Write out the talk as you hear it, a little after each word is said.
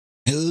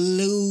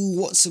Hello,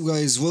 what's up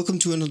guys? Welcome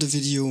to another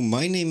video.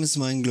 My name is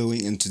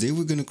Mindglowing and today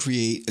we're going to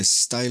create a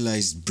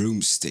stylized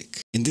broomstick.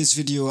 In this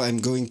video I'm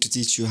going to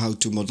teach you how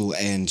to model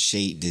and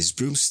shade this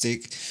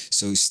broomstick,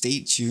 so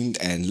stay tuned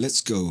and let's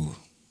go.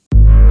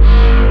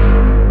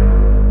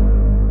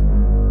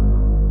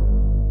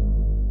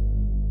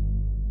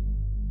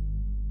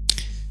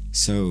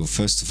 So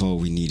first of all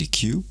we need a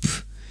cube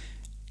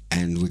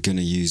and we're going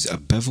to use a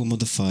bevel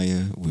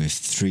modifier with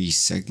 3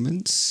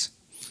 segments.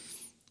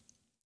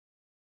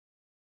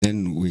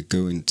 Then we're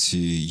going to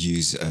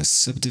use a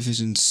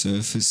subdivision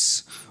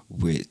surface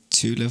with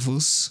 2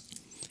 levels.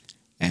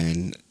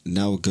 And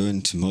now we're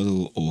going to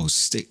model or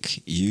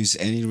stick. Use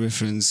any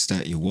reference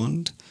that you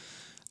want.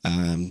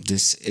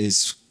 This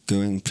is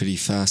going pretty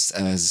fast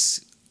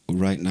as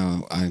right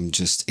now I'm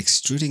just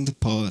extruding the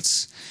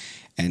parts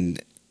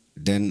and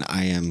then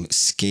I am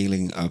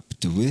scaling up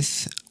the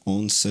width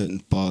on certain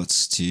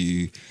parts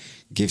to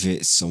give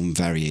it some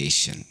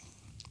variation.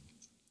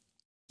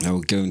 Now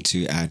we're going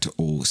to add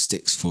all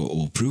sticks for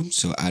all brooms,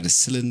 so add a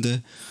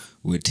cylinder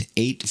with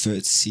 8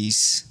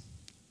 vertices.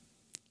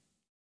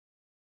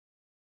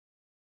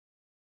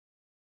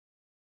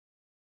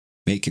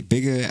 Make it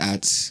bigger,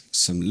 add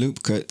some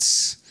loop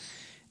cuts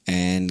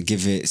and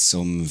give it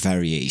some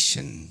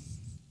variation.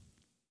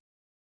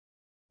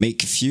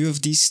 Make a few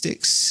of these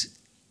sticks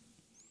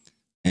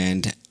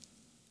and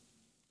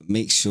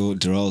make sure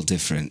they're all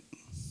different.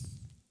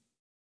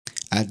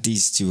 Add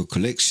these to a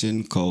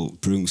collection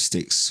called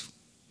broomsticks.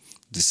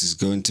 This is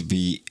going to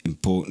be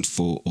important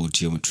for all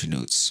geometry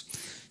nodes.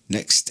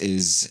 Next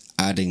is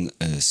adding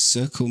a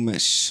circle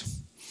mesh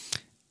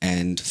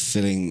and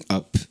filling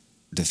up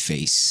the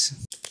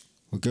face.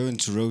 We're going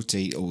to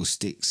rotate all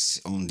sticks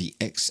on the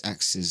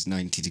x-axis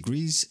 90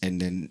 degrees and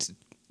then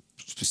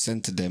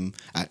center them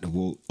at the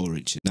wall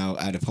origin. Now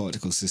add a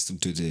particle system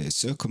to the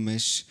circle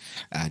mesh,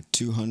 add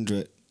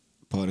 200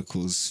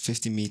 particles,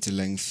 50 meter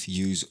length,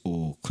 use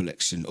or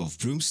collection of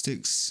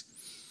broomsticks.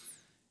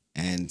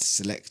 And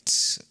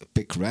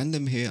pick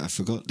random here, I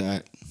forgot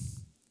that.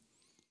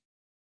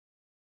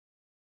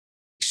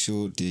 Make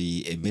sure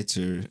the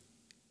emitter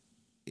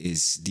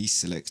is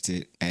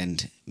deselected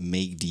and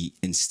make the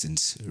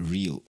instance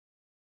real.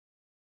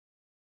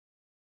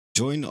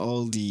 Join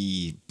all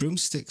the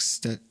broomsticks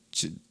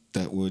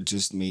that were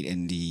just made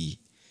in the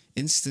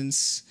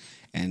instance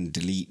and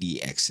delete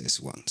the excess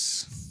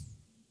ones.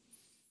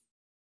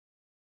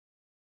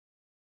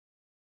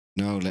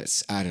 Now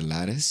let's add a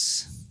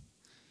lattice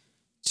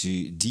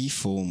to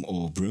deform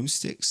all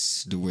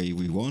broomsticks the way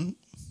we want.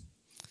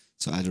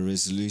 So add a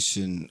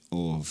resolution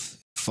of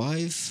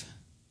 5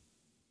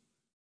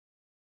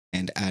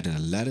 and add a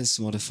lattice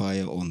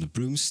modifier on the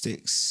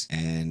broomsticks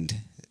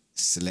and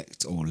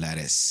select all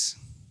lattice.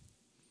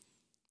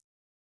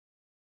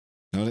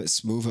 Now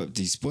let's move up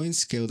these points,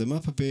 scale them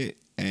up a bit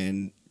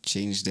and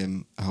change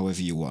them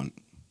however you want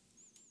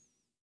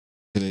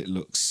till it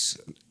looks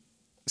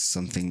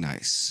something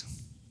nice.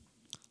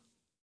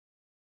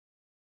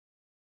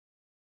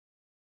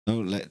 Now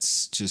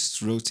let's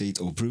just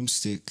rotate our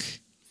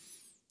broomstick.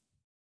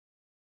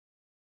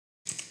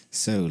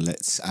 So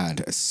let's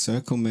add a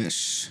circle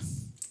mesh.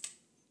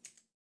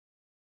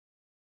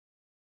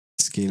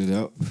 Scale it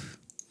up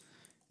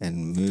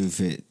and move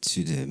it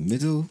to the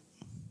middle.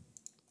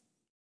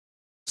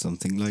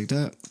 Something like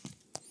that.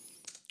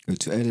 Go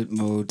to edit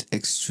mode,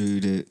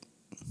 extrude it.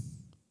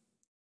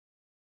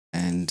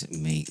 And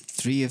make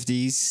 3 of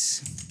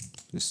these.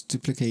 Just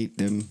duplicate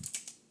them.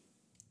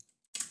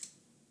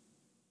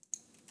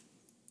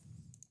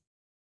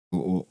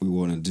 What we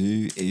want to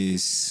do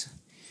is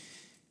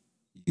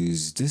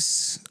use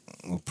this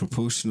or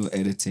proportional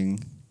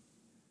editing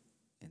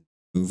and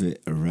move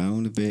it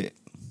around a bit.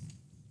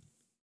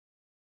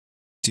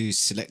 To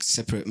select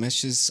separate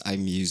meshes,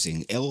 I'm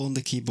using L on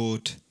the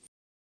keyboard.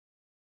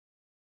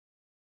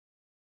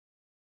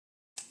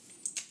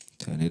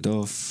 Turn it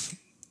off,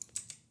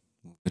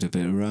 move it a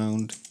bit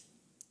around,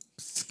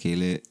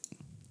 scale it.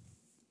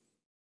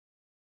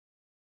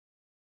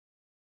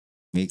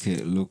 Make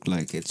it look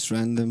like it's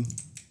random.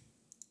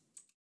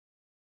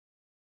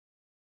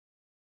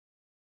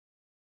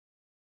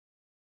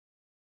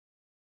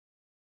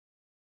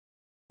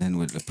 Then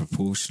with the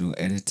proportional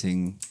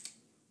editing,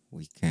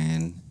 we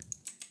can,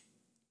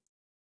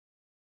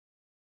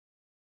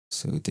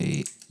 so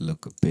they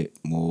look a bit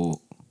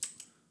more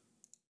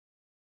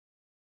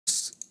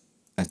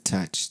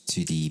attached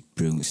to the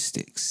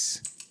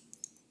broomsticks.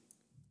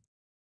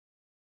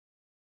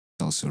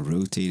 Also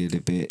rotate it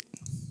a bit.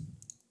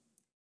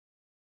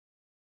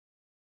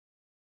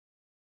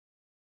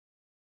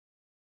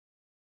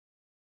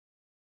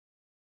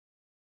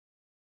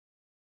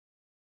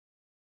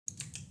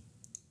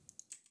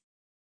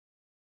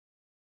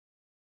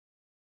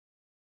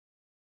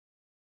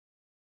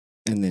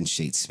 And then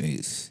shade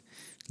smooth.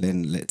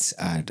 Then let's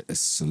add a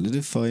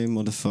solidify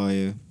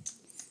modifier.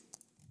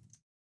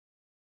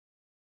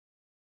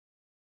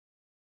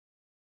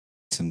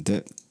 Some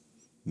depth.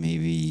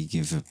 Maybe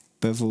give a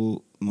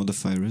bevel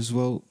modifier as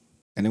well.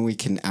 And then we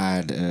can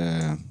add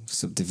a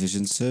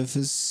subdivision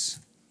surface.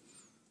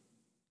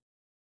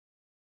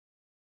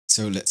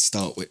 So let's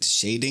start with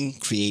shading.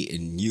 Create a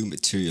new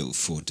material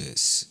for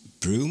this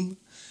broom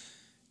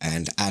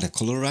and add a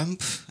color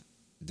ramp.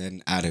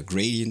 Then add a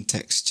gradient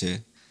texture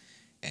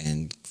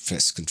and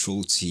press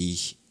Ctrl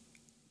T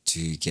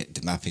to get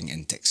the mapping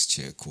and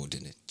texture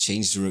coordinate.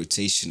 Change the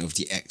rotation of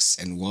the X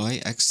and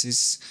Y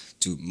axis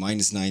to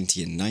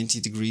 -90 and 90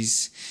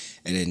 degrees,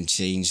 and then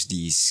change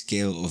the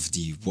scale of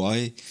the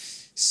Y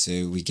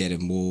so we get a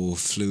more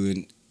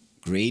fluent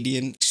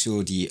gradient. Make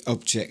sure the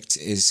object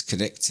is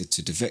connected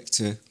to the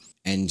vector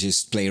and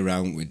just play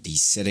around with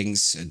these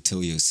settings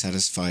until you're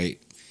satisfied.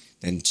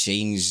 Then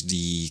change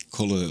the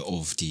color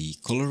of the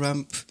color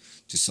ramp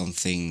to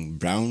something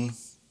brown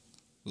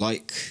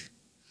like.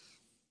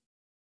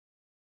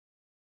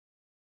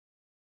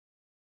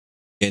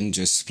 Again,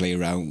 just play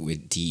around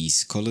with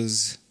these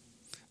colors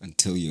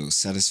until you're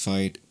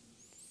satisfied.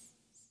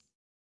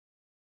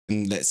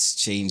 And let's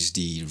change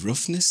the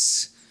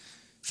roughness.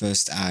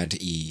 First add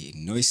a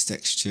noise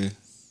texture.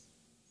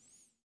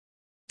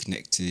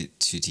 Connect it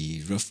to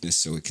the roughness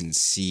so we can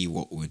see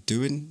what we're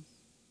doing.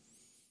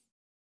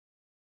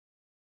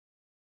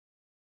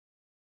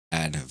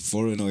 Add a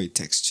Voronoi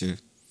texture.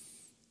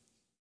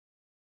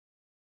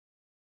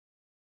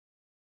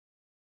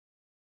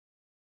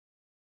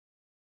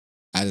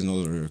 Add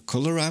another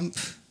color ramp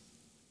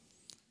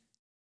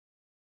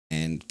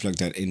and plug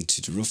that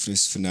into the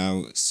roughness for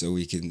now so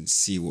we can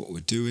see what we're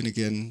doing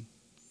again.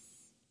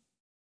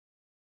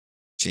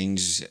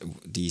 Change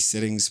the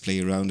settings, play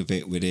around a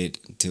bit with it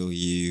until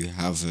you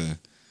have a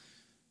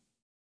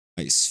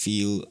nice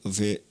feel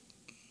of it.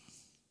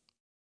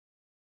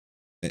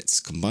 Let's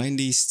combine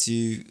these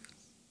two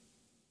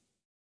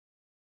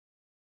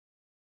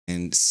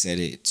and set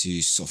it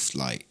to soft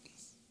light.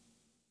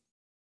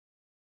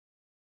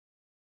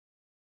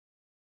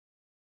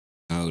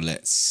 Now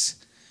let's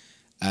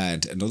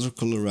add another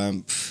color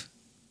ramp,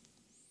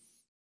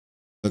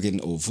 plug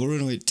in our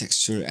Voronoi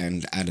texture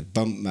and add a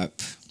bump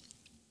map.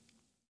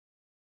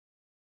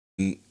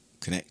 And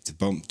connect the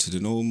bump to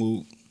the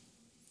normal.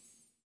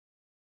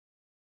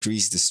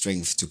 Increase the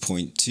strength to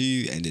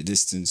 0.2 and the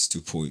distance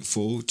to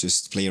 0.4.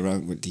 Just play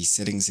around with these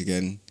settings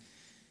again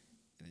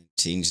and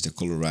change the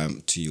color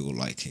ramp to your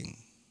liking.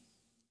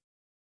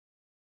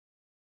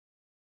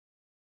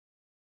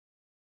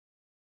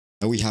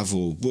 Now we have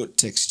our wood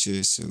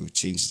texture, so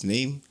change the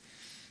name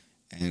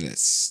and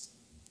let's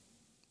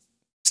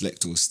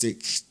select our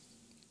stick,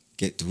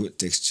 get the wood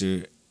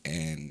texture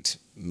and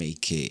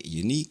make it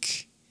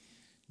unique.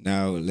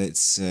 Now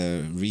let's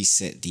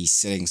reset these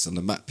settings on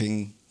the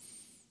mapping.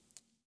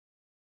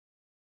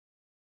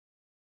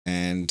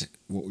 And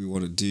what we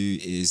want to do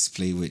is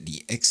play with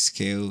the X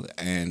scale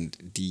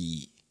and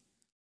the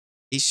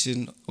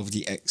rotation of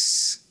the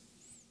X.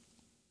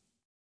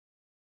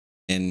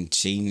 And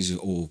change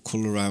our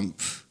color ramp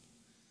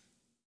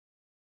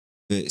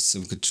with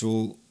some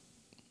control.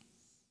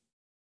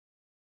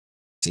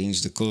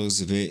 Change the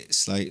colors a bit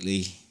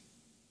slightly.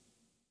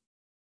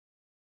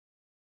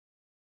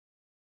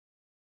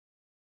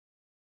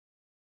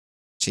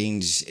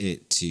 Change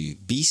it to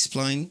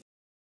B-spline.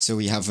 So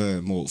we have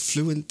a more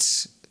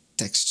fluent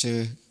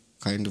texture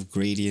kind of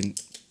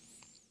gradient.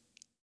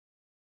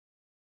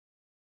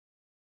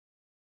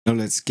 Now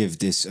let's give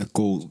this a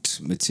gold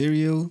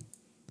material.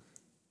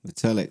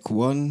 Metallic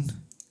 1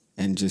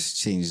 and just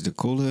change the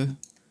color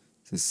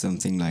to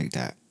something like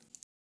that.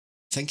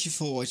 Thank you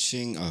for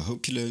watching. I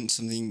hope you learned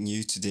something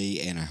new today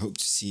and I hope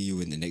to see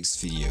you in the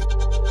next video.